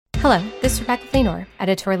Hello, this is Rebecca Fleenor,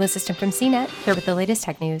 editorial assistant from CNET, here with the latest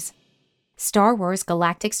tech news. Star Wars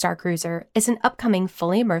Galactic Starcruiser is an upcoming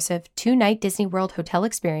fully immersive 2-night Disney World hotel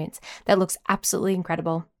experience that looks absolutely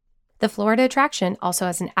incredible. The Florida attraction also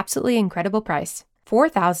has an absolutely incredible price,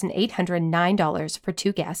 $4,809 for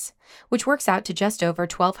 2 guests, which works out to just over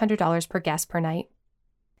 $1,200 per guest per night.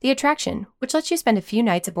 The attraction, which lets you spend a few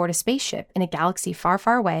nights aboard a spaceship in a galaxy far,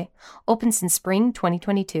 far away, opens in spring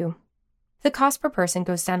 2022. The cost per person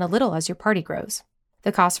goes down a little as your party grows.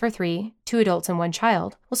 The cost for 3, 2 adults and 1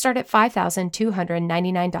 child, will start at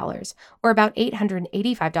 $5,299, or about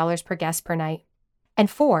 $885 per guest per night. And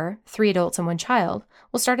 4, 3 adults and 1 child,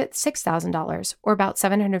 will start at $6,000, or about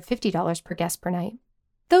 $750 per guest per night.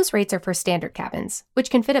 Those rates are for standard cabins, which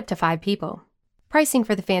can fit up to 5 people. Pricing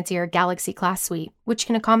for the fancier Galaxy Class Suite, which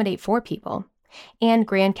can accommodate 4 people, and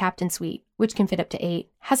Grand Captain Suite, which can fit up to 8,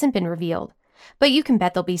 hasn't been revealed, but you can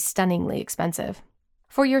bet they'll be stunningly expensive.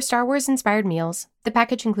 For your Star Wars-inspired meals, the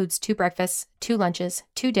package includes 2 breakfasts, 2 lunches,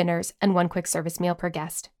 2 dinners, and 1 quick service meal per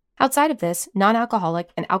guest. Outside of this,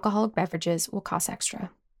 non-alcoholic and alcoholic beverages will cost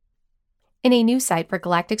extra. In a new site for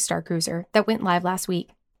Galactic Starcruiser that went live last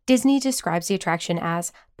week, Disney describes the attraction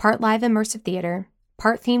as part live immersive theater,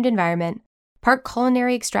 part themed environment, part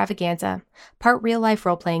culinary extravaganza, part real-life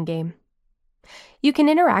role-playing game. You can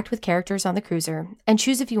interact with characters on the cruiser and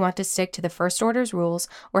choose if you want to stick to the First Order's rules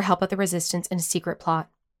or help out the Resistance in a secret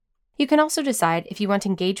plot. You can also decide if you want to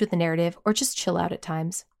engage with the narrative or just chill out at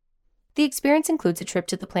times. The experience includes a trip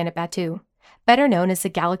to the planet Batuu, better known as the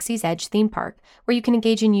Galaxy's Edge theme park, where you can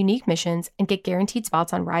engage in unique missions and get guaranteed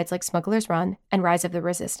spots on rides like Smuggler's Run and Rise of the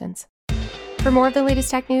Resistance. For more of the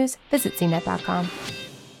latest tech news, visit CNET.com.